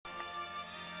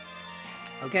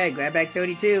Okay, grab bag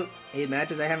 32. 8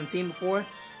 matches I haven't seen before.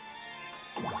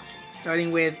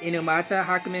 Starting with Inumata,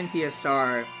 Hakumen,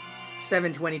 PSR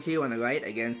 722 on the right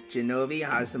against Jinovy,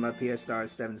 Hazama, PSR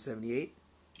 778.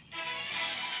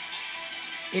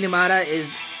 Inumata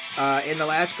is in the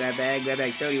last grab bag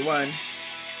 31.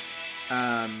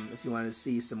 If you want to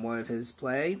see some more of his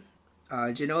play.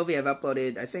 Jinovy I've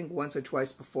uploaded, I think, once or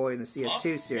twice before in the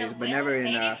CS2 series, but never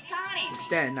in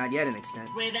Extend, not yet in Extend.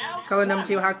 Color number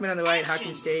 2, Hakumen on the right,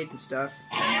 Hakumen stage and stuff.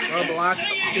 Low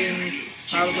blocking,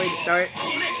 probably to start.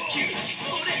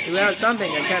 Throughout something,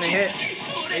 I kind of hit.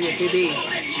 Maybe a 2B.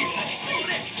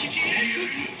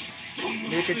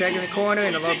 Neutral check in the corner,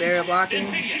 in the low barrier blocking.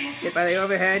 Hit by the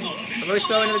overhead. Reverse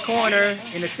throw into the corner,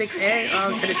 in the 6A.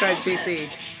 Oh, could have tried 2C.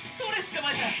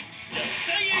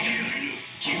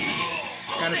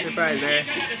 Kind of surprised there.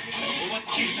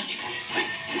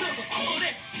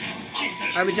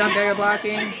 I would jump barrier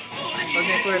blocking.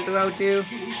 Looking for a throw too.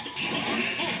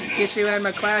 Kishu and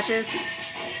my clashes.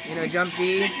 You know, jump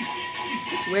D.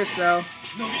 Whiffs though.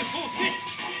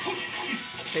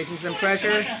 Facing some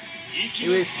pressure. He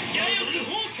was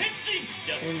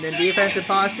in the defensive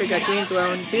posture, got green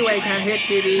thrown. 2A kind of hit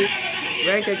 2B.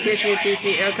 Renka Kishu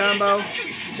 2C air combo.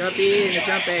 Jump E and the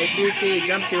jump A. 2C,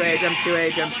 jump 2A, jump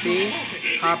 2A, jump C.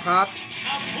 Hop hop.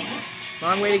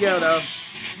 Long way to go though.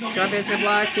 Jump instant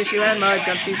block, Kishu and mud,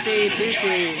 jump 2C,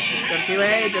 2C. Jump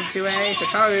 2A, jump 2A,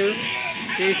 Kataru.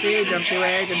 2C, jump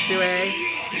 2A, jump 2A.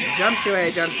 Jump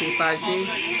 2A, jump C, 5C.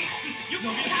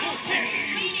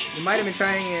 You might have been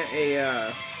trying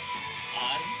a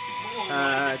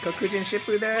Kokujin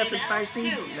Shippu there for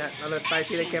 5C. That other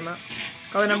 5C that came out.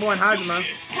 Color number 1, Hazama.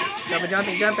 Double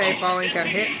jumping, jump A, falling, can't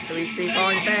hit. 3C,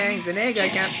 falling fangs. Zanega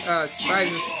can't,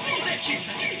 surprises.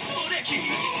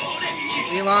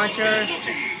 Relauncher.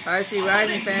 5C,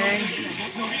 rising fang.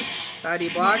 5D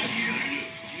blocked.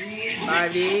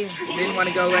 5D. Didn't want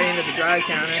to go right into the drive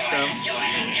counter, so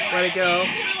just let it go.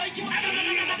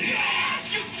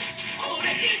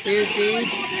 2C.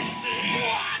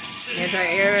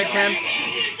 Anti-air attempt.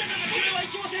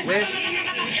 Whiffs.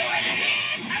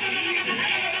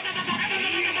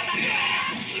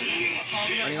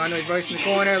 Running onto his burst in the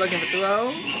corner, looking for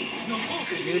throw.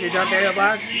 Neutral jump aerial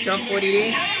block, jump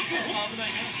 40D.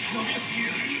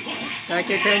 Back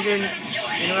kick engine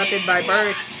interrupted by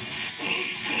burst.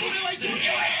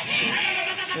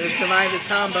 He'll survive his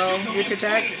combo. Neutral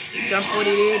tech, jump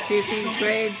 40D, 2C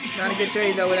trades. Not a good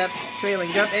trade though without trailing.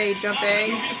 Jump A,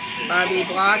 5B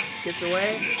blocked, gets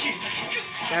away.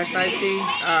 Dash 5C,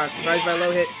 surprised by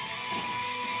low hit.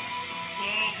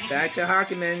 Back to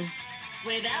Hakumen.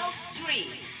 Without 3,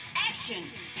 action.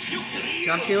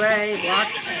 Jump 2A,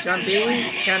 blocked, jump B,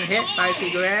 can hit,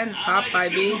 5C grand, hop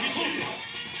 5B.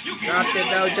 Drops it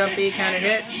though, jump B, can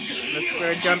hit. Looks for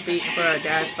a jump B, for a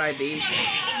dash 5B,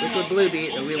 which would blue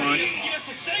beat, the relaunch.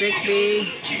 6B,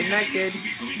 connected.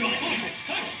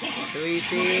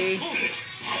 3C,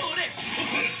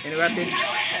 interrupted.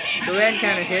 Guren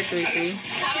can hit, 3C.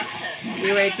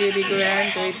 2A, 2B, Guren,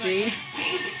 3C.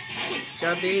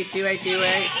 Jump B, 2A,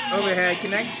 2A, overhead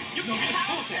connects.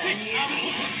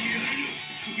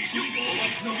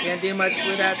 Can't do much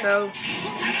with that though.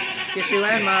 Kishu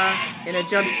and Ma in a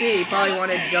jump C, probably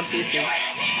wanted to jump 2C.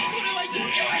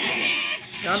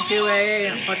 Jump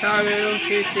 2A, Hotaru,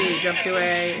 2C, jump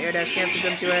 2A, air dash cancel,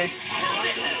 jump 2A.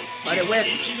 But it whipped.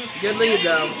 Good lead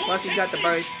though, plus he's got the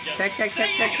burst. Tech. Yep,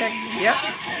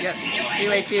 yes.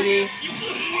 2A, 2B,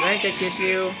 Renka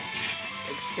Kishu.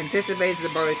 Anticipates the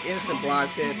burst, instant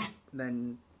blocks it,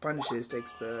 then punishes,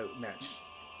 takes the match.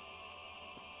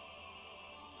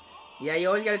 Yeah, you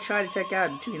always gotta try to check out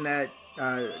between that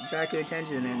Jaku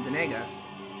Tenjin and Zanega,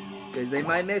 because they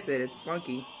might miss it. It's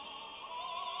funky.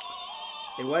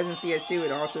 It was in CS2,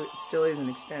 it still is in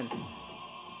Extend.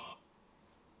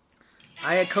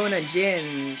 Ayakona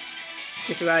Jin,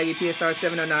 Kisaragi PSR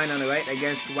 709 on the right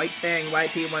against White Fang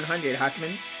YP100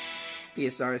 Hakumen,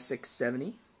 PSR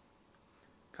 670.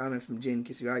 Comment from Jin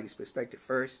Kisaragi's perspective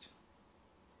first.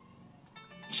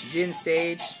 Jin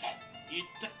stage.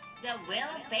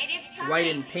 White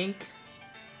and pink.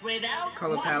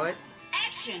 Color palette.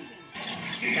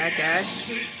 Back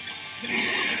dash.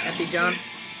 Empty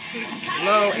jumps.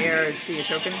 Low air C is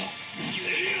Shoken.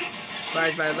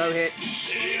 Surprised by a low hit.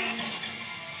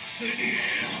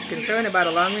 Concerned about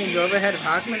a long range overhead of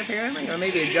Hakumen apparently? Or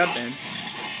maybe a jump in.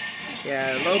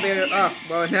 Yeah, low barrier. Oh,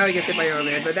 well, now he gets hit by your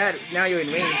overhead, but now you're in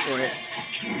range for it.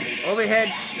 Overhead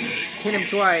hit him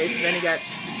twice, then he got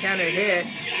counter hit.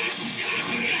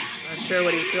 Not sure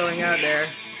what he was throwing out there.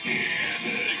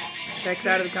 Checks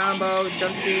out of the combo,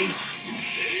 jump C.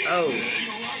 Oh.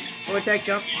 Vortex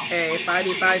jump A,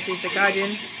 5B5C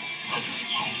Sakajin.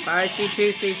 5C,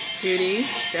 2C, 2D.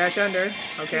 Dash under.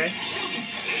 Okay.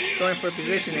 Going for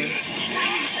positioning.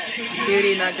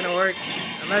 2D not gonna work.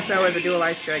 Unless that was a dual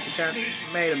ice strike attempt.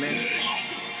 May have been.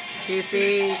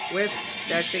 2C, whiffs.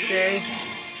 Dash 6A.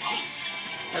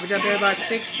 Hyper jump air block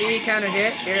 6B, counter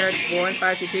hit, air 1,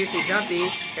 5C, 2C, jump B,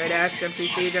 air dash, jump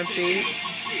 2C, jump C,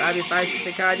 5B, 5C,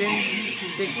 Sakajin,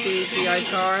 6C, C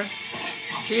ice car,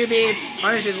 2B,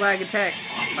 punishes lag attack,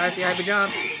 5C, hyper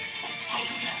jump,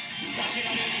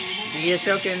 the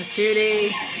Shokens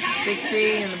 2D,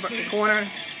 6C in the corner,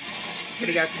 could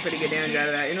have got some pretty good damage out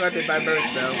of that, interrupted by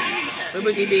burst though,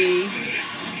 Tsubaki B,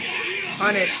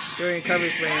 punished during recovery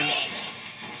frames.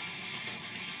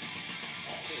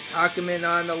 Hakumen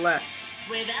on the left.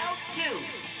 Without 2.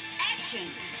 Action.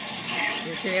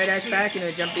 Air dash back into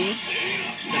a jump B.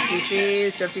 Jump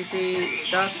 2Cs, jump 2C,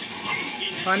 stuff.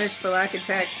 Punish for lack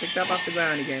attack, picked up off the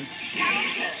ground again.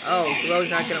 Oh, throw's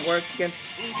not going to work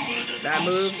against that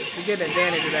move. It's a good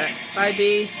advantage of that.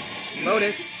 5B,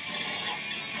 Lotus.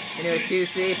 Into a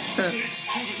 2C.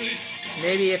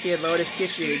 Maybe if he had Lotus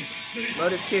Kishu'd.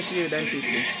 Lotus Kishu, then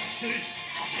 2C.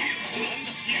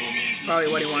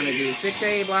 Probably what he wanted to do.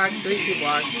 6A block, 3C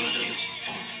block.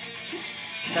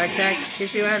 Back tech,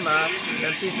 Kishu and Mob.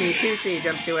 Jump 2C, 2C,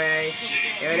 jump 2A.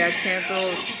 Air dash cancel.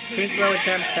 Pink throw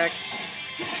attempt tech.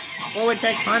 Forward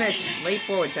tech punish. Late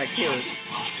forward tech too.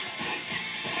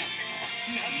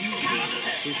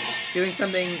 He's doing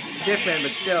something different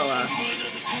but still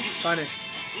punished.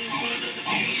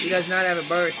 He does not have a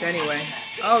burst anyway.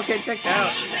 Oh, okay, checked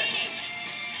out.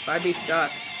 5B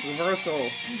stuck.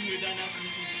 Reversal.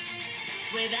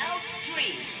 Without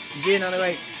 3. Jin on the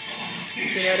right.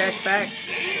 Air dash back.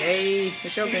 A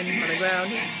Shoken on the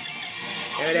ground.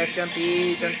 Air dash jump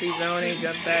E, jump C zoning,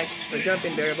 jump back, or jump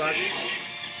in barrier block.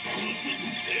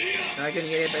 Not gonna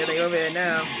get it over there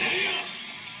now.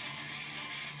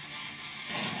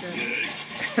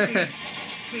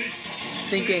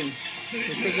 Thinking.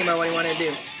 He's thinking about what he wanted to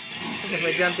do. Looking for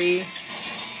a jump E.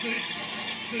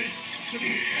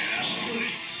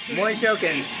 More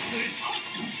Shokens.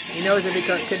 He knows it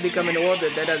could become an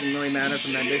orbit, that doesn't really matter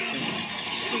from that distance.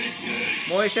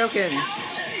 More Shokens.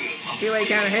 2A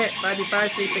counter hit. 5B,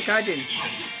 5C, Sakajin.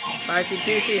 5C,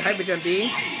 2C, hyper jump B.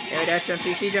 Air dash jump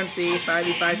 2C, jump C.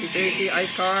 5B, 5C, 3C,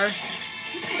 ice car.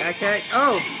 Back tech.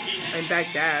 Oh! And back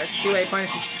dash. 2A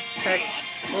punish tech.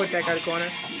 Forward tech out of the corner.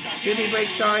 2B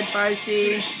breaks guard.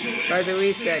 5C. Tries a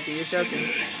reset. Do your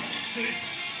Shokens.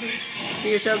 See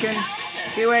your Shoken.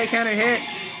 2A counter hit.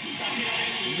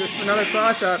 Just another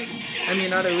cross up. I mean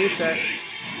another reset.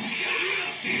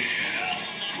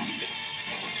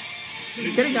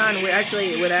 You could have gone with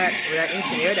that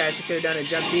instant air dash. You could have done a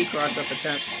jump B cross up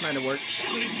attempt. Might have worked.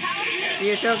 See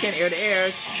your Shoken air to air.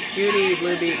 2D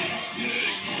blue beats.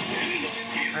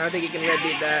 I don't think you can red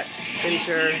beat that. Pretty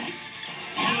sure.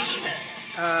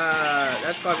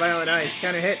 That's called violent ice.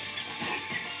 Counter hit.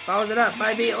 Follows it up.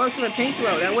 5B. It looks like a pink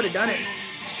throw. That would have done it.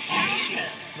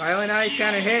 Violent ice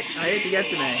counter hit. I hit to get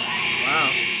to me. Wow.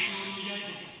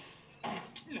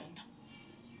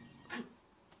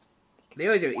 They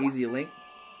always have easy link.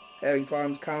 Having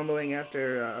problems comboing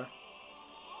after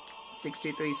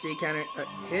 623C counter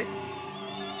hit.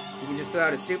 You can just throw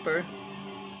out a super.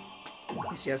 At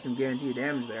least you have some guaranteed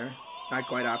damage there. Not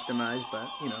quite optimized, but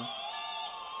you know.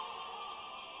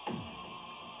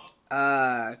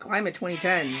 Climate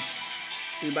 2010.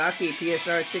 Tsubaki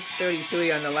PSR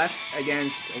 633 on the left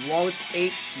against Waltz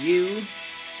 8U.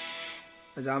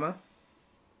 Hazama.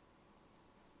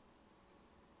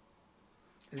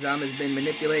 Hazama's been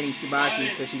manipulating Tsubaki,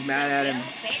 so she's mad at him.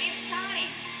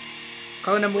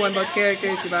 Color number 1, both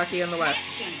characters. Tsubaki on the left.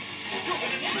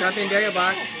 Jump in barrier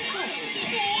block.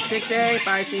 6A,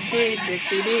 5CC,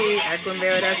 6BB, Arakune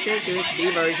Veridastic,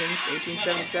 2B versions,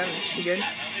 1877. Pretty good.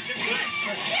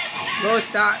 Low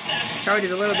stop,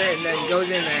 charges a little bit, and then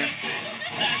goes in there.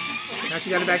 Now she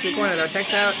got it back to the corner though.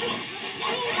 Tech's out.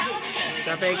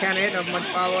 Jump A counter hit, no much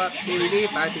follow up. 2BB,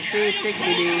 5CC,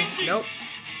 6BB. Nope.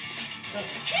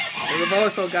 The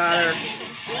reversal got her.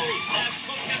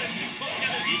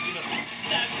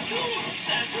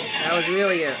 That was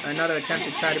really another attempt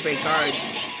to try to break guard.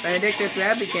 Benedictus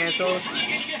rapid cancels.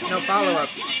 No follow-up.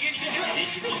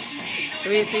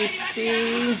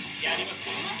 3CC.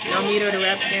 No meter to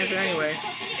rapid cancel anyway.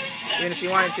 Even if you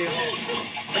wanted to.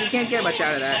 But you can't get much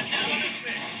out of that.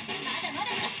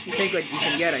 You take what you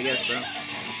can get, I guess, though.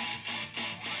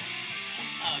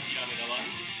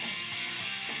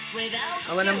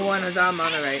 Color number 1, Hazama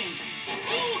on the right.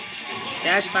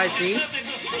 Dash 5C.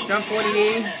 Jump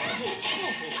 40D.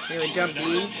 Anyway, jump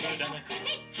B.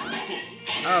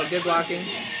 Oh, good blocking.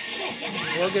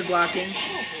 More good blocking.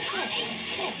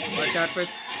 Watch out for...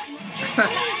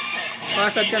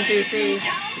 Cross up jump 2C.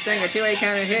 He's saying a 2A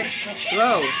counter hit.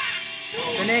 Throw.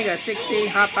 Senega, 6C,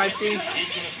 hop 5C.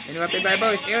 Interrupted by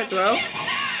burst, air throw.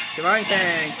 Divine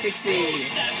Fang, 6C.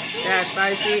 Dash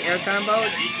 5C, air combo.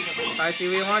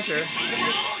 5C relauncher.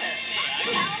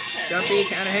 Jumpy,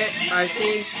 counter hit,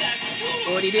 5C.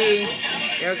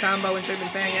 40D. Air combo and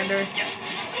Serpent Fang ender.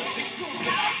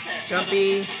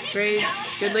 Jumpy, trades.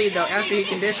 Should lead though, after he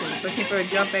conditions. Looking for a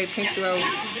jump A, pink throw.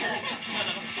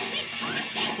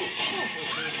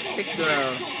 Tick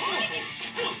throw.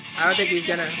 I don't think he's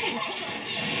gonna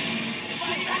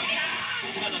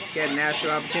get an Astro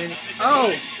opportunity.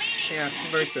 Oh! Yeah,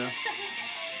 reverse throw.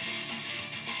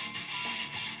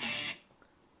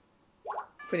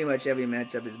 Pretty much every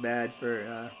matchup is bad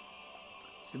for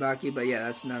Tsubaki, but yeah,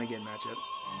 that's not a good matchup.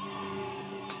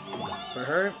 For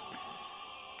her,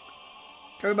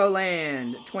 Turbo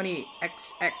Land 20XX.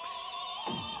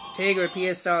 Tiger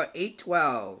PSR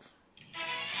 812.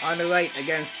 On the right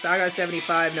against Saga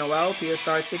 75 Noel,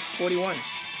 PSR 641.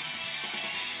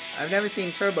 I've never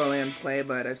seen Turbo Land play,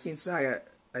 but I've seen Saga,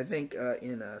 I think,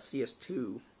 in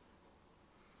CS2.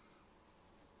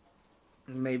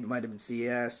 Maybe it might have been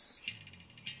CS.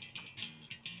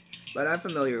 But I'm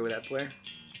familiar with that player.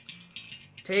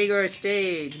 Tiger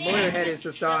Stage, Motorhead is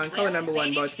the song, color number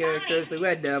 1, both characters, the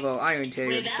Red Devil, Iron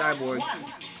Tiger, the Cyborg.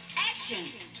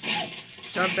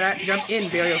 Jump back, jump in,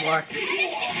 barrier block.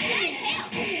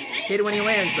 Hit when he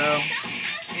lands, though.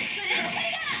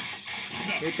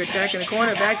 Neutral attack in the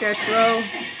corner, backdash throw.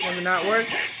 One did not work.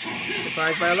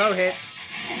 Surprised by a low hit.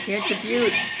 Can't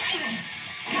compute.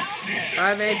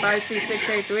 5A, 5C,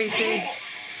 6A, 3C.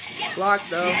 Blocked,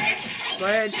 though.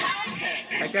 Sledge.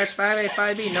 Backdash 5A,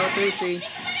 5B, no 3C.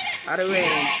 Out of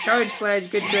range. Charge Sledge,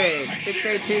 good trade.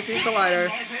 6A, 2C, Collider.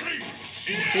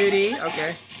 2D,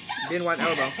 okay. Didn't want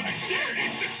elbow.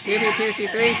 2B, 2C,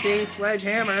 3C,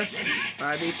 Sledgehammer.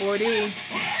 5B, 4D.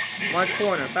 Wants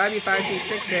corner. 5B, 5C,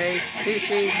 6A,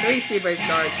 2C, 3C bridge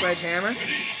guard, Sledgehammer.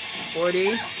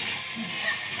 4D.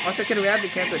 Also could have grabbed the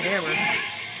cancel hammer.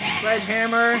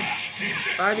 Sledgehammer.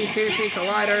 5B, 2C,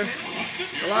 Collider.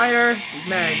 Collider. He's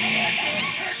mad.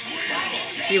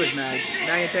 She was mad.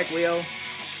 Magnetic wheel.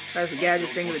 Tries to gadget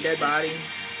finger the dead body.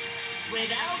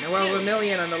 Noel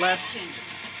Vermilion on the left.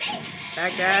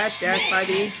 Backdash, dash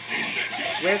 5E.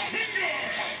 Whips.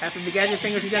 After the gadget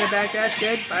fingers, he's gonna backdash.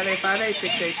 Good. 5A, 5A,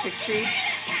 6A, 6C.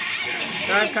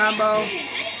 Drive combo.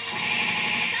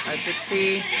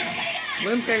 6C.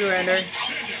 Bloom trigger ender.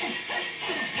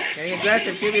 Getting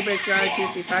aggressive. 2B breaks guard.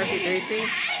 2C, 5C, 3C.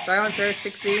 Silencer.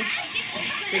 6C.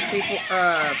 6C,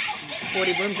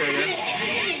 40 bloom trigger.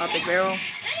 Optic barrel.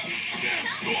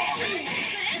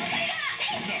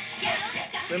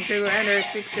 Bloom trigger ender.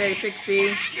 6A, 6C.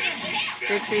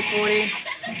 6C, 40.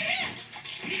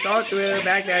 Salt through,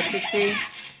 backdash 6C.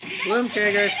 Bloom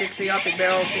trigger, 6C optic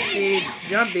barrel, 6C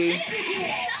jump B.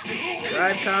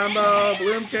 Drive combo,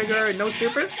 bloom trigger, no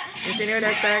super. Instant air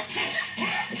dash back.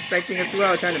 Expecting a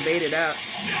throw, trying to bait it out.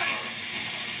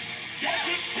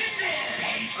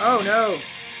 Oh no.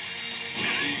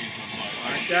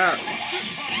 Watch out.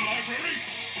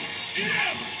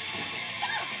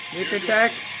 Neutral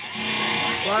attack.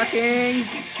 Blocking.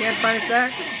 Can't punish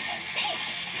that.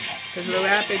 Because of the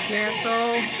rapid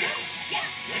cancel.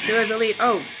 Still has elite.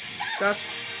 Oh! Stuff.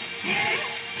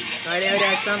 Right air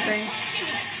dash something.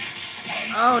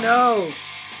 Oh no!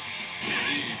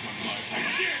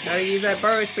 Gotta use that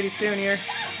burst pretty soon here.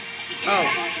 Oh.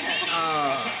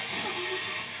 Oh.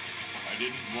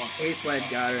 A-Sled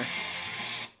got her.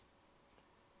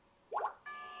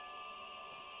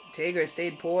 Tiger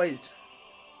stayed poised.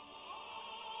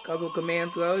 Couple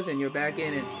command throws and you're back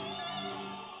in it.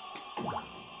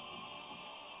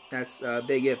 That's a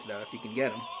big if, though, if you can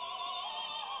get them.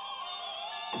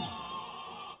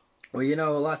 Well, you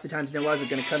know, lots of times it wasn't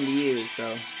going to come to you, so.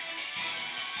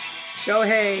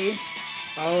 Shohei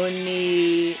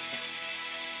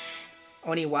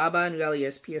Oniwaba and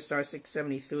Relius, PSR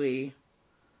 673,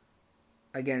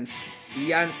 against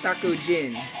Yansaku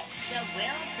Jin.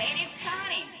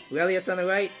 Relius on the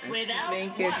right. I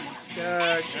think it's,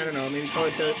 I don't know, maybe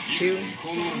Koto 2.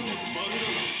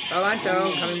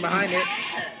 Alancho coming behind it.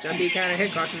 Jumpy counter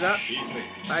hit, crosses up.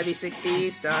 5D6B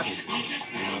stuff.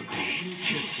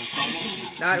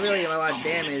 Not really a lot of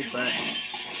damage, but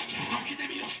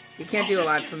you can't do a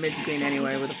lot from mid screen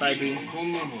anyway with a 5B.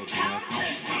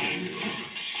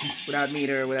 Without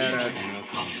meter, without a, you know,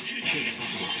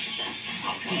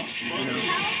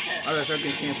 other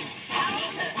circumstances.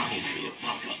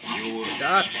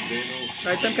 Stuff.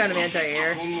 Tried some kind of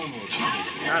anti-air.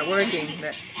 Not working.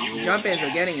 That jump ins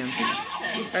are getting him.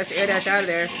 Tries to air dash out of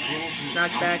there.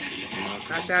 Knocked back.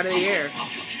 Knocks out of the air.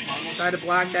 Try to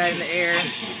block that in the air.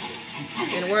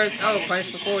 Didn't work. Oh,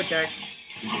 punch the forward check.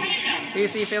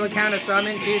 2C fail counter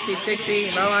summon. 2C 6C.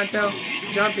 Molanto.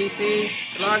 Jump BC.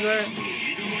 Lager.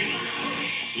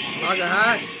 Lager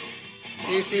Haas.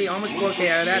 2C almost 4K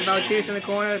out of that. Valkenhayn in the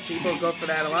corner. People go for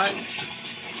that a lot.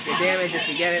 Good damage if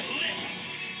you get it.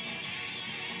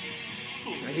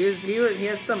 He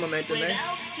had some momentum there.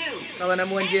 Color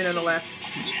number 1 Jin on the left.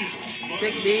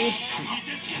 6B.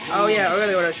 Oh yeah,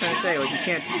 earlier what I was trying to say was you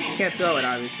can't throw it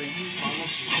obviously.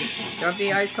 Jump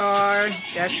the ice car,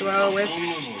 dash throw with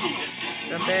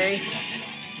jump A.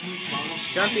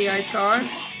 Jump the ice car.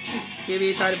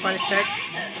 TV try to punish check.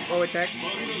 Forward check.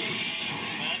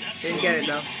 Didn't get it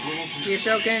though. See a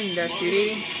Shokin, dash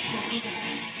 2D.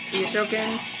 See a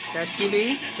Shokins, dash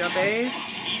 2B, jump A's.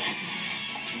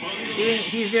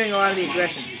 He's doing a lot of the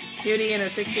aggression. 2D and a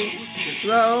 60.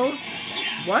 Throw.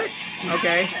 What?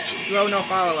 Okay. Throw, no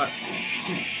follow-up.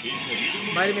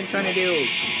 Might have been trying to do...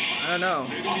 I don't know.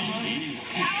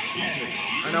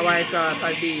 I don't know why I saw a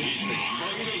 5B.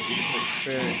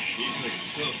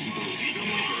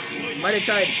 Might have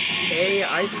tried A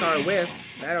ice car whiff.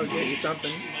 That'll get you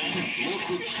something.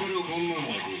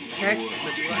 Hex.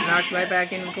 Knocked right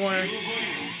back in the corner.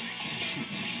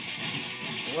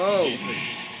 Whoa.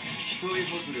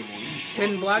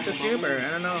 Couldn't block the super.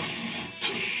 I don't know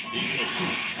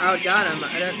how it got him.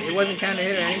 It wasn't kind of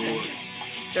hit or anything.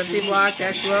 Jump C block,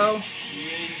 dash low.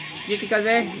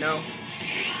 Yukikaze? No.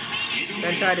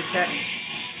 Then tried to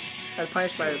got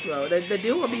punished by the throw. The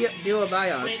dual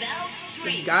bios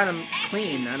just got him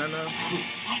clean. I don't know.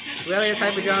 Relius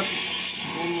hyper jumps.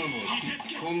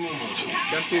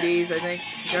 Jump CDs, I think.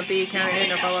 Jump E, counter hit,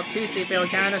 no follow up. 2C, fail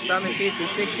counter, summon 2C,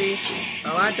 6C.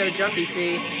 Molanto, jumpy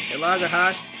C. Lager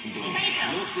Haas.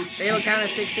 Fail counter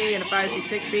 6C and a 5C,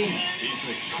 6B.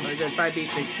 Or good 5B,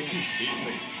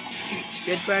 6B.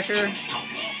 Good pressure.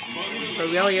 For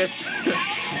Relius.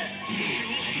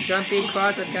 Jump B,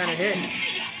 cross up counter hit.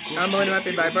 Combo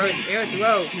interrupted by burst. Air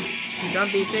throw.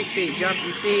 Jump B, 6B. Jump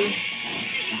B, C.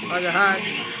 Lager Haas.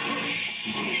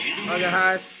 Lager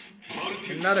Haas.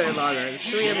 Another Lager. There's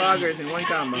 3 Lagers in one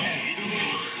combo.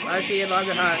 5C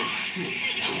Lager Haas.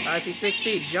 5C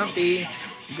 6B. Jumpy.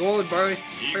 Gold burst.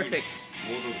 Perfect.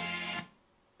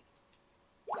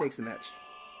 Takes the match.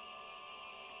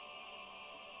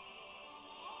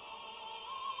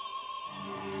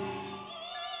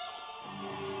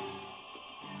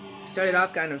 Started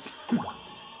off kind of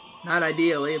not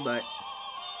ideally, but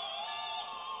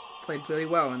played pretty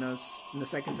well in the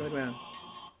second, third round.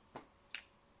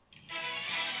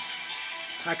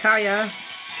 Nakaya,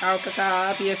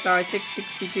 Taokaka, PSR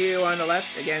 662 on the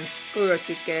left against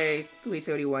Kurosuke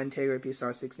 331, Taylor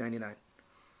PSR 699.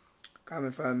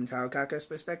 Coming from Taokaka's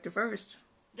perspective first.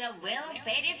 The will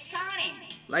fate is starting.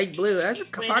 Light blue, that's a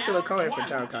popular color for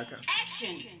Taokaka.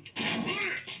 Action.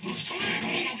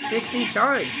 60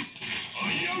 charge.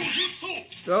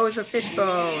 Throws a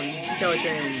fishbone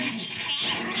skeleton.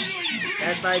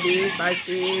 Dash 5Ds,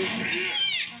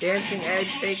 5Cs. Dancing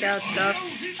edge, fake out stuff.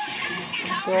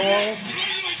 Crawl.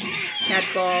 Cat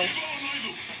call.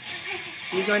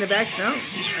 She's going to back? No.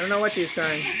 I don't know what she was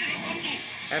trying.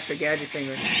 After gadget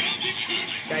finger.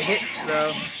 Got hit,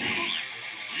 though.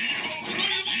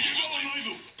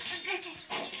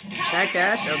 Back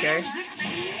dash, okay.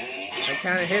 I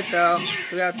kind of hit, though.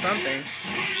 Threw out something.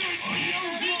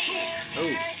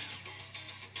 Ooh.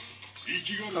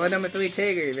 Color number 3,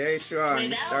 Tiger. Very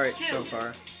strong start so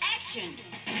far.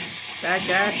 Back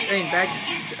dash, back,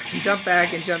 jump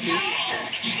back and jump deep.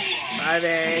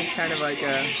 5A, kind of like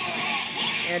a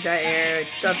anti-air. It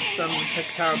stuffs some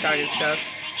Taokaka stuff.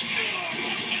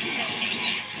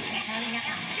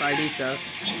 5D stuff.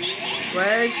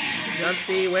 Sledge, jump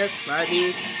C with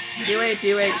 5D. 2A,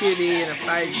 2A, 2B, and a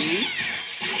 5B.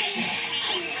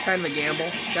 Kind of a gamble.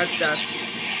 That stuff.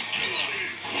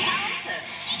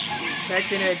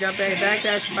 Text in a jump A,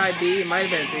 backdash 5B. It might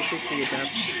have been a 360 to jump.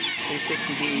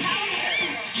 360B.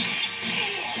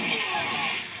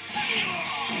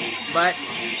 But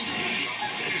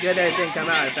it's good that it didn't come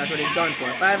out if that's what he's going for.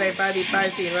 5A, 5B,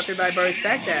 5C, interrupted by burst,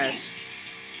 backdash.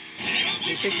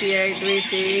 360A,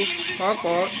 3C, Hulk,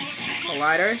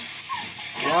 collider,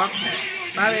 walk.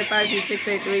 5A, 5C,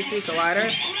 6A, 3C,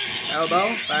 collider,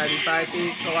 elbow, 5B,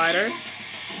 5C, collider,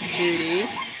 2D.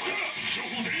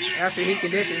 After heat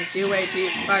conditions, 2A,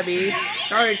 5B,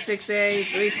 charge 6A,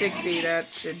 360,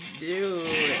 that should do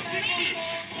it.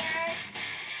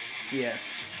 Yeah.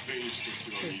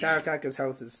 His Taokaka's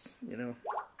health is,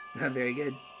 not very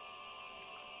good.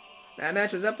 That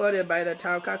match was uploaded by the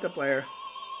Taokaka player.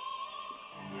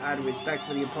 Out of respect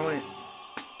for the opponent.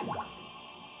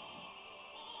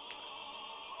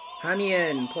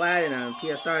 Hamyun Platinum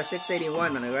PSR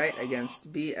 681 on the right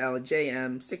against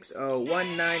BLJM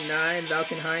 60199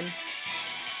 Valkenhayn.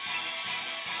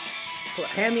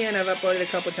 Hamyun I've uploaded a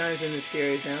couple times in this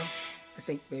series now. I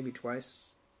think maybe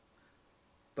twice.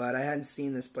 But I hadn't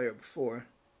seen this player before.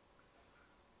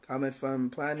 Coming from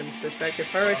Platinum's perspective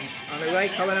first. On the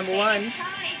right, color number 1.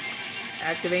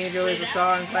 Active Angel is a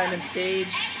saw on Platinum stage.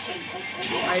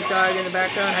 Hype Dog in the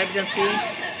background. Hyper Jump C.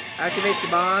 Activates the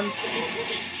bombs.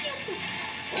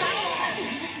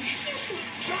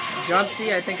 Jump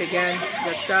C, I think again.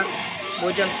 Got stuck.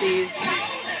 More Jump C's.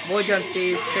 More Jump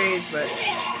C's. Trades, but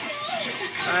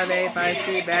 5A,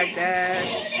 5C,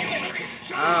 backdash.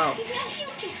 Oh.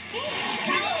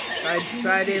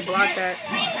 Try to block that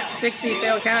 6C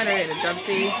fail counter and a Jump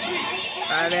C.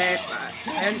 5A,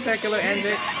 5. End circular, ends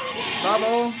it.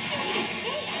 Bubble.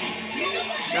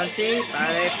 Jump C.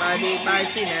 5A, 5B,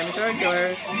 5C, Mammoth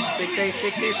Circular. 6A,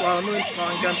 6C, Swallow Moon.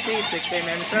 Falling Jump C. 6A,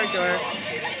 Mammoth Circular.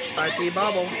 5C,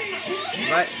 Bubble.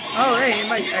 But, oh, hey, it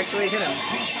might actually hit him.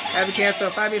 Have a cancel.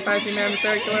 5B, 5C, Mammoth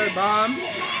Circular. Bomb.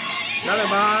 Another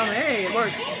bomb. Hey, it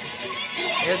works.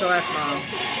 Here's the last bomb.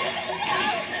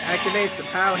 Activates the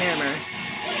Pow Hammer.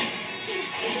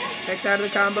 Checks out of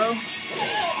the combo.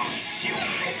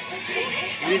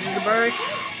 Uses the burst.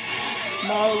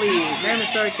 Small lead. Mammoth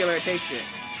Circular takes it.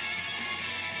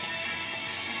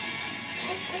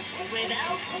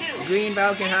 Green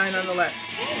Valkenhayn on the left.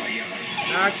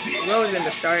 Knock Rosen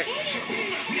to start.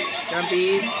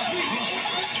 Jumpies.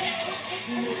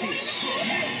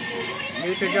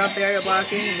 Neutral jump area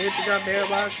blocking. Neutral jump area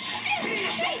blocks.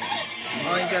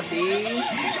 Falling jump B.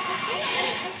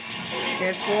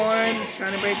 Transforms.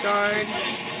 Trying to break guard.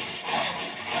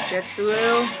 Gets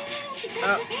through.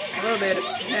 Up a little bit.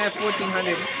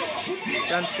 1400.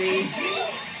 Jump C.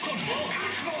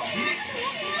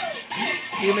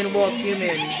 Human wolf,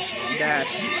 human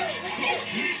dash.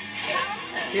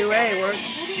 2A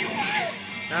works.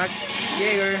 Knock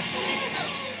Jaeger.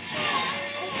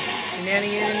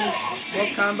 Shenanigans.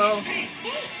 Wolf combo.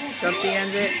 Jump C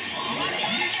ends it.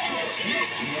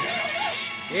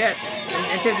 Yes.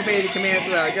 Anticipated command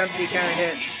throw. Jump C kind of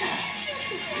hit.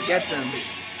 Gets him.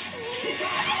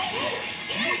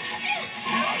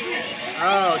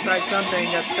 Oh, tried something.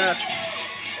 Got stuck.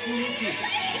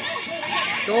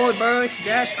 Gold burst.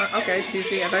 Dash. Okay,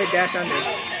 2C. I thought he dashed under.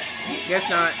 Guess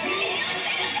not.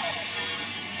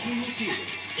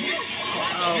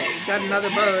 Oh, he's got another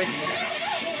burst.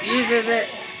 Uses it.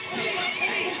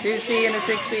 2C and a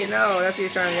 6B. No, that's what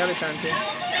he's trying the other time too.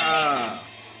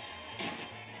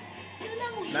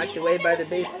 Knocked away by the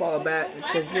baseball bat, which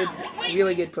has good,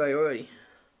 really good priority.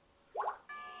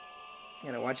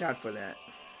 Gotta watch out for that.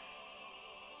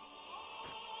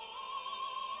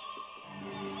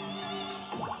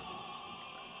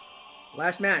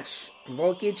 Last match,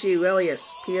 Volkichi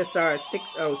Relius, PSR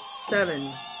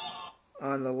 607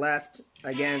 on the left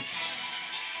against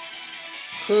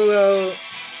kuroinku,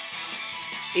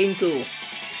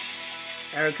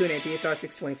 Arakune, PSR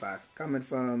 625. Coming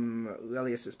from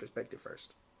Relius' perspective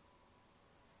first.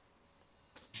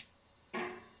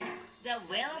 The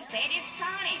well-fated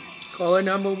time. Caller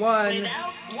number 1,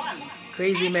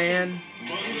 Crazy Man.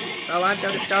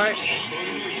 Alonso to start.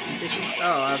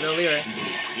 Valera.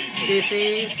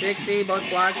 2C, 6C, both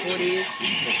block, 4Ds.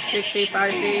 6B,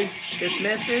 5C,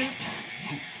 dismisses.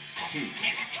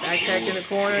 Back check in the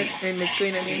corners, in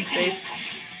mid-screen, I mean, safe.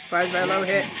 Surprised by low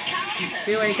hit.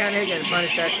 2A kind of hit, and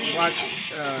punish that block,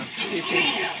 2C.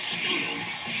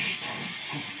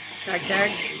 Back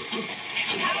tag.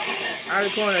 Out of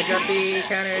the corner, jumpy,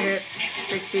 counter hit.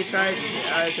 6B tries,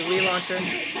 it's a relauncher.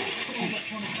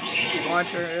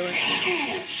 Launcher, really.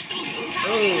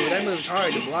 Oh, that move's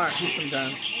hard to block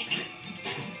sometimes.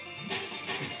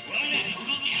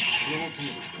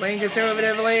 Playing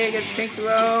conservatively against Pink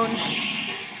Throne.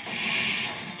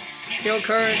 Skill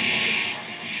curse.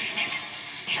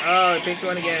 Oh, Pink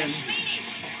Throne again.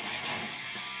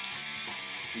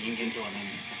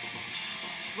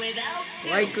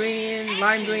 Light green,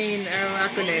 lime green,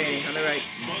 Arakune on the right.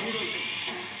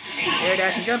 Air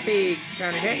dash and jumpy,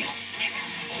 counter hit.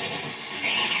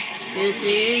 2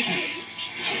 C's.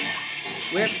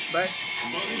 Whips, but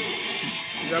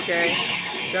he's okay.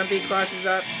 Jumpy crosses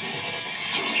up.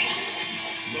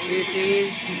 2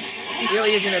 C's.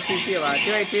 Really using that 2C a lot.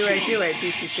 2A, 2A, 2A,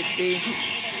 2C, 6B.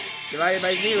 Divided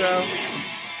by 0.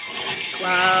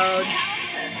 Cloud.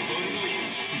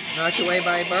 Knocked away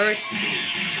by burst.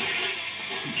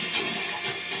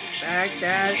 Back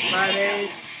dash,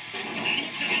 5A's.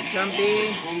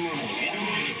 Jumpy.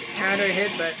 Counter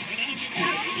hit, but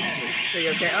pretty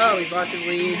okay. Oh, he's lost his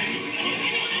lead.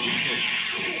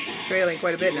 trailing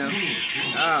quite a bit now.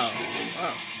 Oh.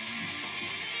 Oh.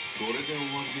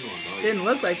 Didn't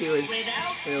look like he was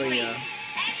really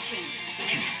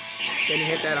didn't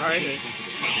hit that hard.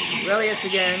 Relius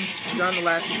again. He's on the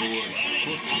left.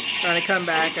 Trying to come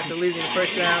back after losing the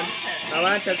first round.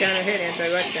 Alonso counter hit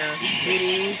anti-rush down.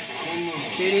 2D.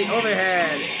 2D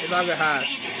overhead.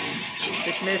 Ilagahas.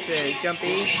 Dismisses.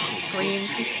 Jumpy. Clean.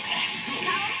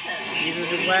 Uses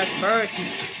his last burst.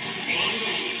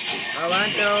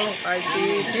 Alonso.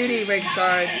 5C. 2D breaks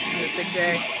guard.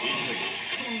 6A.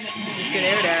 Instant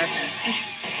air dash.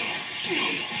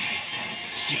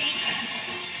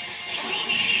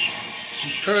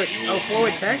 Curse. Oh,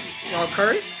 forward text? Oh,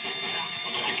 curse?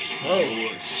 Whoa.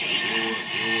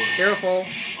 Careful.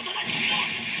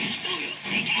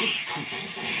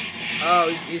 Oh,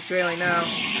 he's trailing now.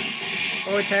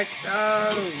 Forward text.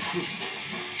 Oh.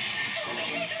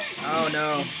 Oh,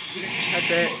 no.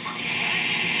 That's it.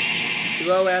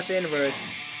 Slow F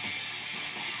inverse.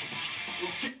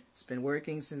 It's been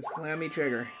working since Calamity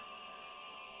Trigger.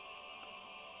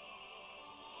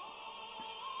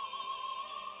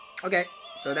 Okay,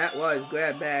 so that was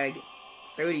Grab Bag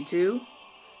 32.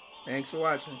 Thanks for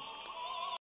watching.